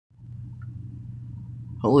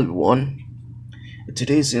Hello everyone, in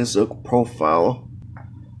today's Cenozoic profile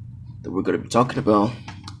that we're going to be talking about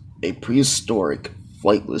a prehistoric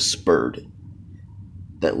flightless bird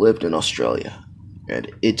that lived in Australia,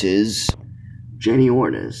 and it is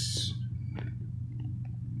genyornis.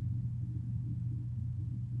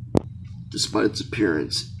 Despite its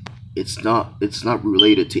appearance, it's not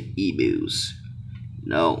related to emus.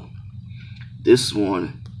 No, this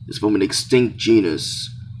one is from an extinct genus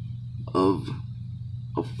of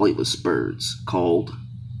flightless birds called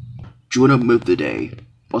Genyornis,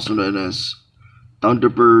 also known as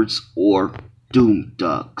thunderbirds or doom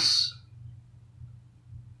ducks.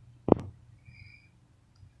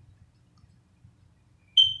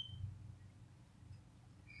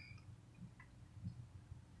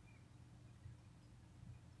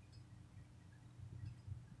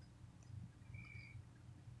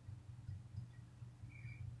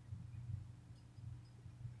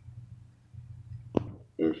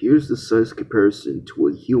 And here's the size comparison to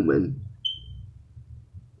a human.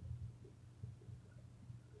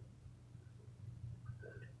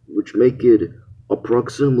 Which make it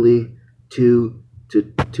approximately 2 to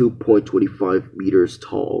 2.25 meters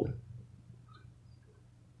tall.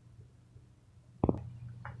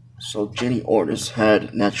 So genyornis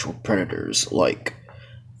had natural predators like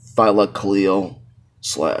Thylacoleo /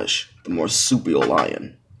 the marsupial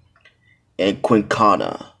lion and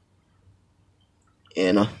quincana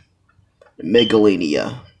and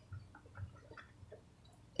megalania,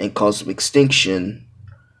 and cause of extinction.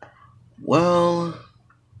 Well,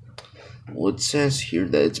 it says here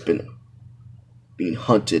that it's been being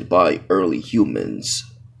hunted by early humans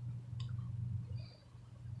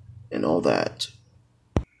and all that.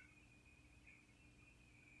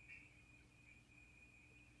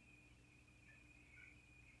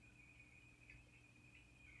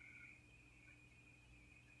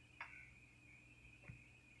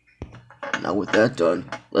 Now with that done,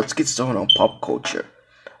 let's get started on pop culture.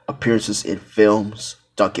 Appearances in films,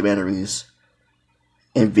 documentaries,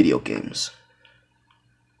 and video games.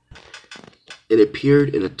 It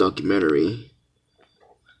appeared in a documentary,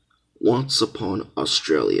 Once Upon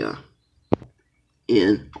Australia,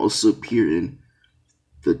 and also appeared in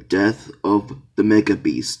the Death of the Mega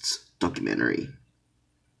Beasts documentary.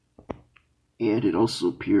 And it also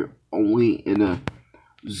appeared only in a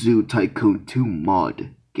Zoo Tycoon 2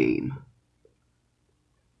 mod game.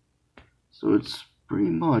 So it's pretty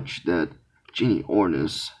much that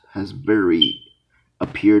genyornis has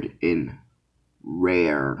appeared in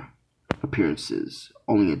rare appearances,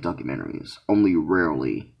 only in documentaries, only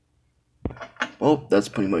rarely. Well, that's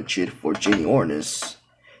pretty much it for genyornis.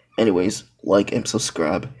 Anyways, like and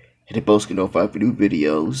subscribe, hit the bell to get notified for new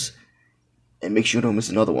videos, and make sure you don't miss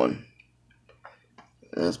another one.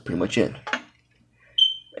 That's pretty much it.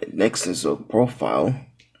 Next is a profile.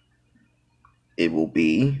 It will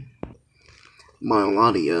be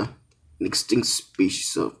Mylonia, an extinct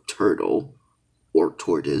species of turtle or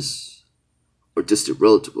tortoise, or distant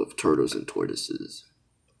relative of turtles and tortoises.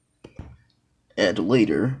 And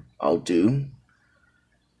later, I'll do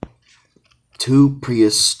 2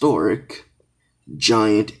 prehistoric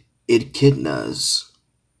giant echidnas.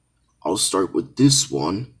 I'll start with this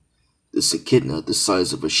one, this echidna the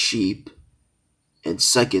size of a sheep, and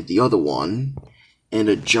second the other one, and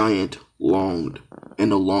a giant long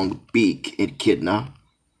beak echidna.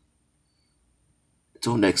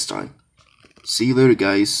 Until next time, see you later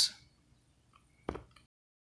guys.